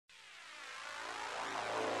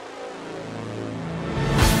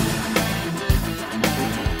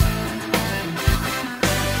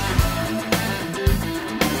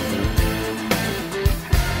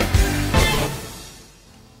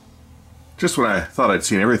Just when I thought I'd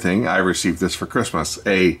seen everything, I received this for Christmas.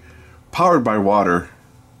 A powered by water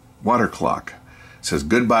clock. It says,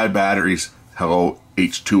 goodbye batteries, hello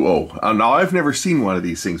H2O. Now, I've never seen one of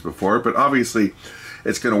these things before, but obviously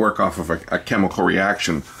it's going to work off of a chemical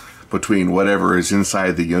reaction between whatever is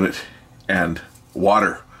inside the unit and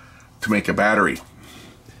water to make a battery.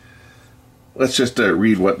 Let's just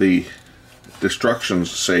read what the instructions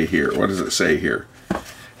say here. What does it say here?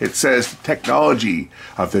 It says, technology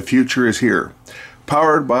of the future is here.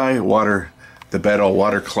 Powered by water, the Bedell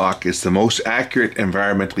water clock is the most accurate,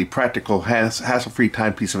 environmentally practical, hassle-free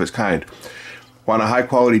timepiece of its kind. Want a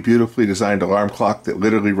high-quality, beautifully designed alarm clock that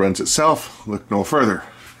literally runs itself? Look no further.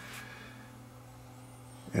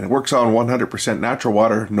 And it works on 100% natural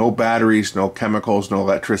water, no batteries, no chemicals, no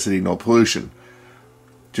electricity, no pollution.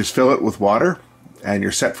 Just fill it with water, and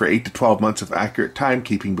you're set for 8 to 12 months of accurate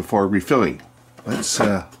timekeeping before refilling. Let's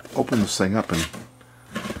open this thing up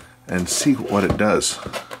and see what it does.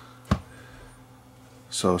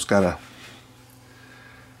 So it's got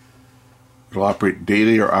it'll operate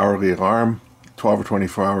daily or hourly alarm, 12 or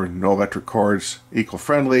 24 hours, no electric cords,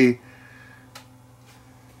 eco-friendly,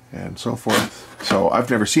 and so forth. So I've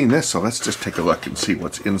never seen this, so let's just take a look and see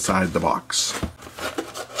what's inside the box.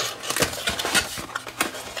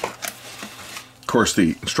 Of course,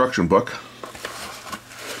 the instruction book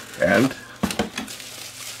and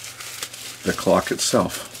the clock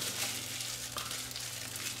itself.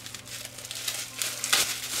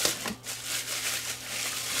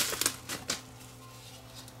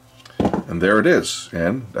 And there it is,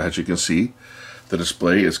 and as you can see, the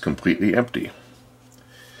display is completely empty.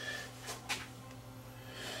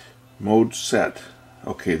 Mode set.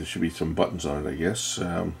 Okay, there should be some buttons on it, I guess.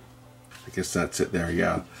 I guess that's it there,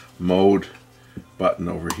 yeah. Mode button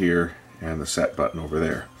over here and the set button over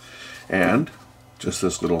there. And just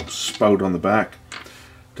this little spout on the back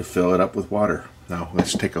to fill it up with water. Now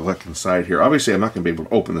let's take a look inside here. Obviously I'm not going to be able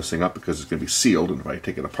to open this thing up because it's going to be sealed, and if I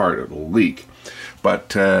take it apart it'll leak.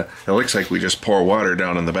 But it looks like we just pour water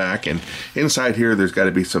down in the back, and inside here there's got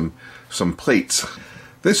to be some plates.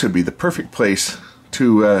 This would be the perfect place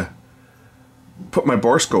to put my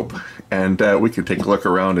borescope, and we can take a look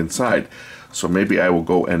around inside. So maybe I will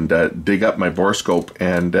go and dig up my borescope,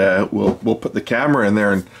 and we'll put the camera in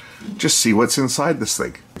there and just see what's inside this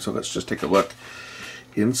thing. So let's just take a look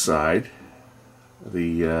inside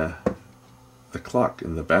the clock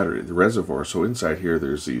and the battery, the reservoir. So inside here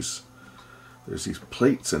there's these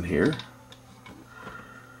plates in here,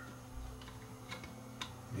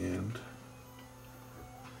 and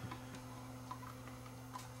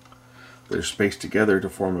they're spaced together to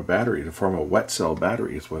form a battery, to form a wet cell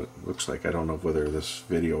battery is what it looks like. I don't know whether this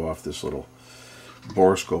video off this little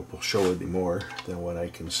borescope will show any more than what I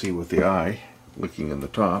can see with the eye looking in the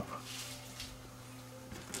top.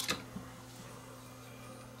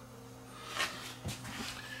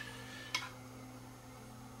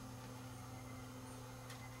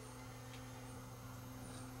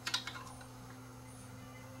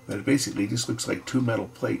 But it basically just looks like two metal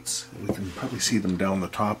plates. We can probably see them down the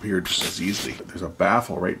top here just as easily. There's a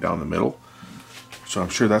baffle right down the middle. So I'm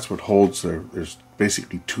sure that's what holds there's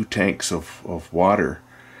basically two tanks of water,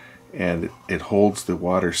 and it holds the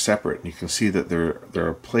water separate. And you can see that there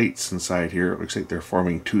are plates inside here. It looks like they're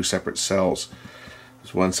forming two separate cells.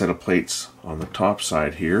 There's one set of plates on the top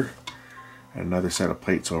side here, and another set of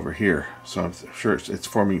plates over here. So I'm sure it's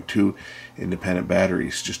forming two independent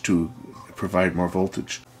batteries just to provide more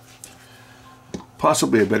voltage.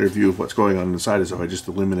 Possibly a better view of what's going on inside is if I just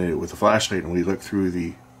illuminate it with a flashlight and we look through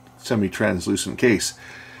the semi-translucent case.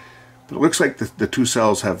 But it looks like the two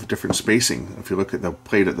cells have different spacing. If you look at the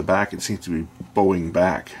plate at the back, it seems to be bowing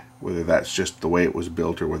back, whether that's just the way it was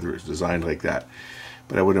built or whether it's designed like that.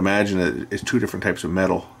 But I would imagine that it's two different types of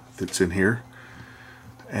metal that's in here,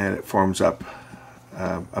 and it forms up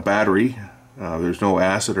a battery. There's no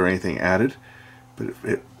acid or anything added, but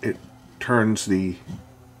it turns the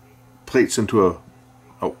plates into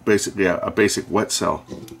basically a basic wet cell.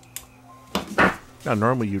 Now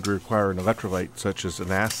normally you'd require an electrolyte such as an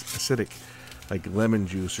acidic, like lemon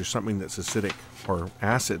juice or something that's acidic or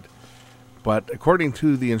acid. But according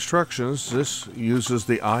to the instructions, this uses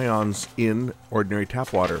the ions in ordinary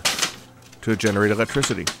tap water to generate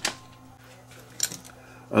electricity.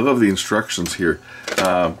 I love the instructions here.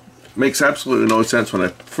 Makes absolutely no sense when I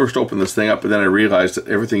first opened this thing up, but then I realized that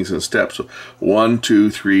everything's in steps. So 1,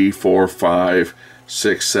 2, 3, 4, 5,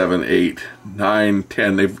 6, 7, 8, 9,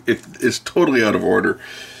 10. It's totally out of order.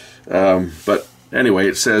 But anyway,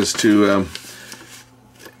 it says to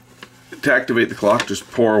activate the clock, just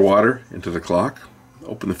pour water into the clock.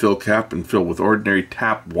 Open the fill cap and fill with ordinary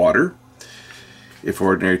tap water. If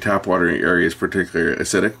ordinary tap water in your area is particularly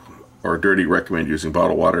acidic or dirty, recommend using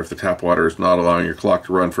bottled water. If the tap water is not allowing your clock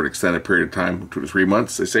to run for an extended period of time, 2 to 3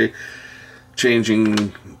 months, they say,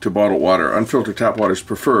 changing to bottled water. Unfiltered tap water is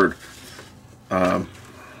preferred.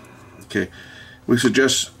 Okay, we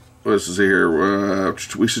suggest, what does it say here?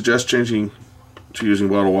 We suggest changing to using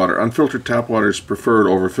bottled water. Unfiltered tap water is preferred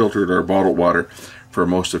over filtered or bottled water for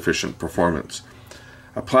most efficient performance.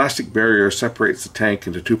 A plastic barrier separates the tank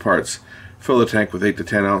into 2 parts. Fill the tank with 8 to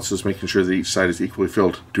 10 ounces, making sure that each side is equally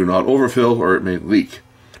filled. Do not overfill or it may leak.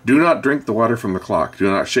 Do not drink the water from the clock. Do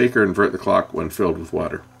not shake or invert the clock when filled with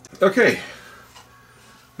water. Okay,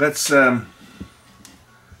 let's fill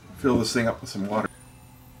this thing up with some water.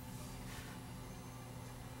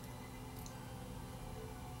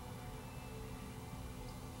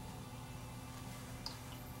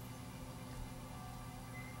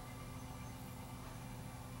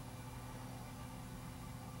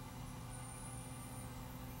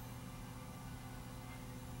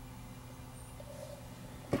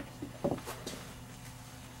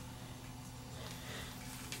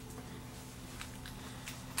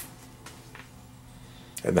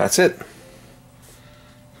 And that's it.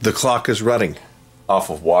 The clock is running off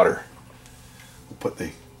of water. We'll put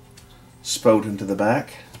the spout into the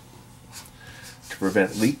back to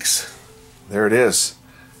prevent leaks. There it is.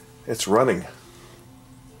 It's running.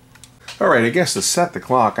 Alright, I guess to set the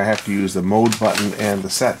clock I have to use the mode button and the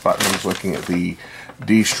set button. I was looking at the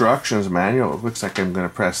instructions manual. It looks like I'm going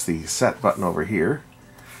to press the set button over here.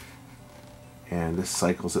 And this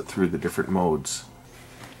cycles it through the different modes.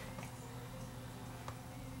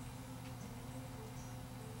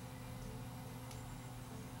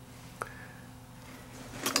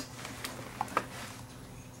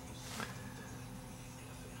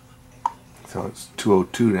 So it's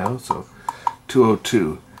 2:02 now, so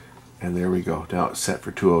 2:02, and there we go. Now it's set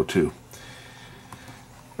for 2:02.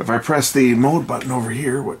 If I press the mode button over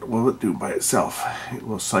here, what will it do by itself? It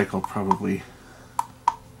will cycle probably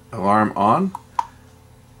alarm on,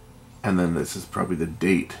 and then this is probably the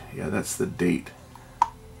date. Yeah, that's the date.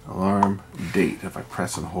 Alarm, date. If I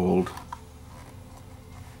press and hold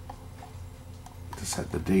to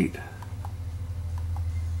set the date,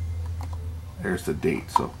 there's the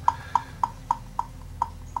date. So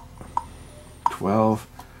 12,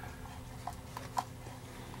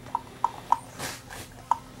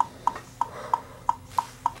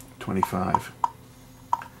 25.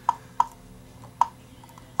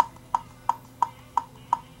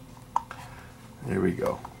 There we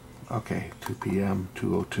go. Okay, 2 p.m.,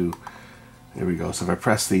 2:02. There we go. So if I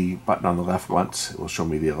press the button on the left once, it will show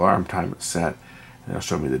me the alarm time it's set, and it'll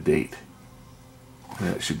show me the date. And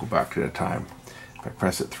then it should go back to the time. If I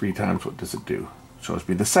press it 3 times, what does it do? It shows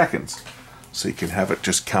me the seconds. So you can have it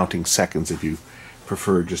just counting seconds if you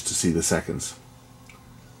prefer just to see the seconds.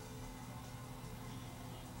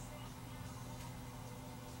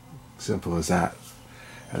 Simple as that.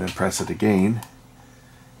 And then press it again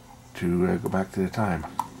to go back to the time.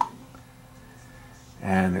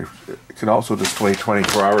 And it can also display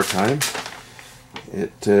 24-hour time.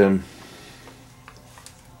 It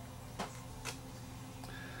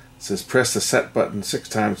says press the set button 6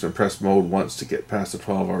 times and press mode once to get past the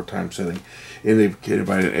 12-hour time setting, indicated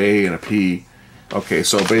by an A and a P. Okay,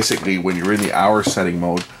 so basically when you're in the hour setting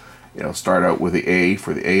mode, it'll start out with the A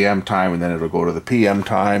for the AM time, and then it'll go to the PM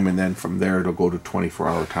time, and then from there it'll go to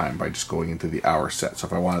 24-hour time by just going into the hour set. So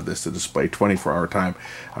if I wanted this to display 24-hour time,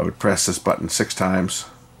 I would press this button 6 times.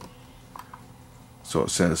 So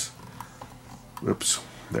it says, whoops,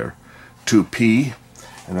 there, 2P,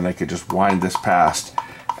 and then I could just wind this past,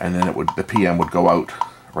 and then it would, the PM would go out.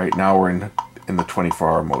 Right now we're in the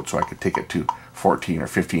 24-hour mode, so I could take it to 14 or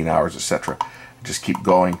 15 hours, etc. Just keep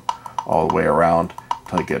going all the way around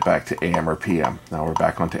until I get back to AM or PM. Now we're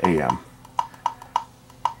back onto AM.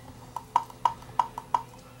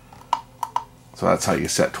 So that's how you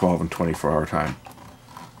set 12 and 24-hour time.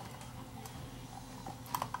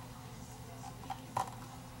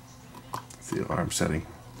 It's the alarm setting.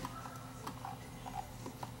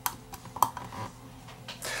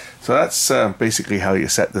 So that's basically how you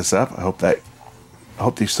set this up. I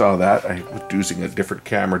hope you saw that. I was using a different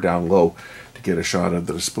camera down low to get a shot of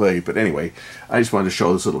the display. But anyway, I just wanted to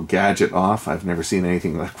show this little gadget off. I've never seen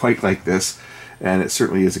anything quite like this, and it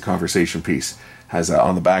certainly is a conversation piece. Has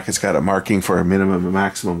on the back, it's got a marking for a minimum and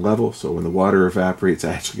maximum level, so when the water evaporates,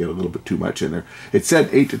 I actually get a little bit too much in there. It said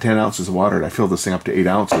 8 to 10 ounces of water, and I filled this thing up to 8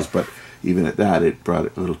 ounces, but even at that, it brought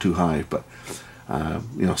it a little too high. But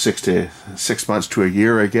you know, 6 months to a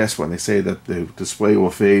year, I guess, when they say that the display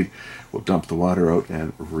will fade, we'll dump the water out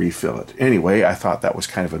and refill it. Anyway, I thought that was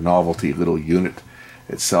kind of a novelty little unit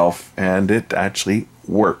itself, and it actually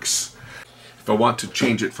works. If I want to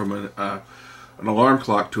change it from an alarm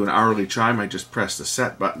clock to an hourly chime, I just press the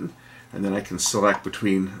set button, and then I can select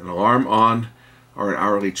between an alarm on or an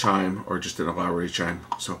hourly chime or just an hourly chime.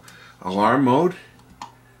 So alarm mode,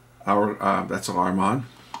 that's alarm on,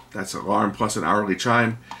 that's alarm plus an hourly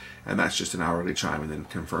chime, and that's just an hourly chime, and then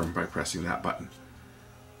confirm by pressing that button.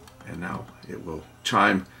 And now it will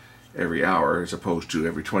chime every hour as opposed to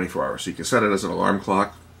every 24 hours. So you can set it as an alarm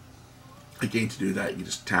clock. Again, to do that, you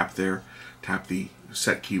just tap there, tap the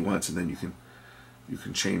set key once, and then you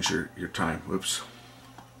can change your time. Whoops.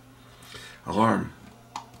 Alarm.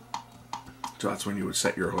 So that's when you would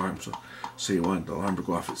set your alarm. So say you want the alarm to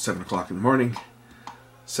go off at 7 o'clock in the morning.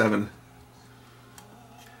 7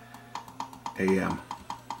 a.m.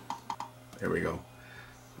 There we go.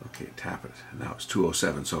 Okay, tap it. And now it's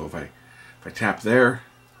 2:07. So if I tap there,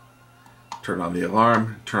 turn on the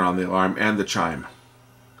alarm and the chime,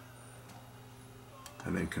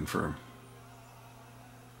 and then confirm.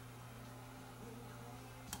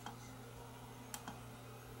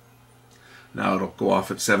 Now it'll go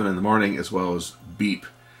off at 7 in the morning as well as beep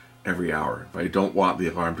every hour. If I don't want the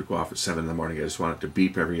alarm to go off at 7 in the morning, I just want it to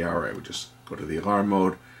beep every hour, I would just go to the alarm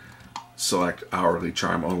mode, select hourly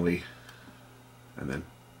chime only, and then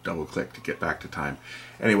double click to get back to time.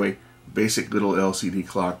 Anyway, basic little LCD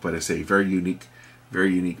clock, but it's a very unique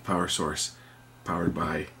power source powered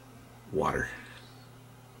by water.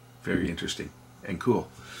 Very interesting and cool.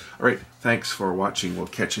 All right, thanks for watching. We'll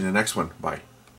catch you in the next one. Bye.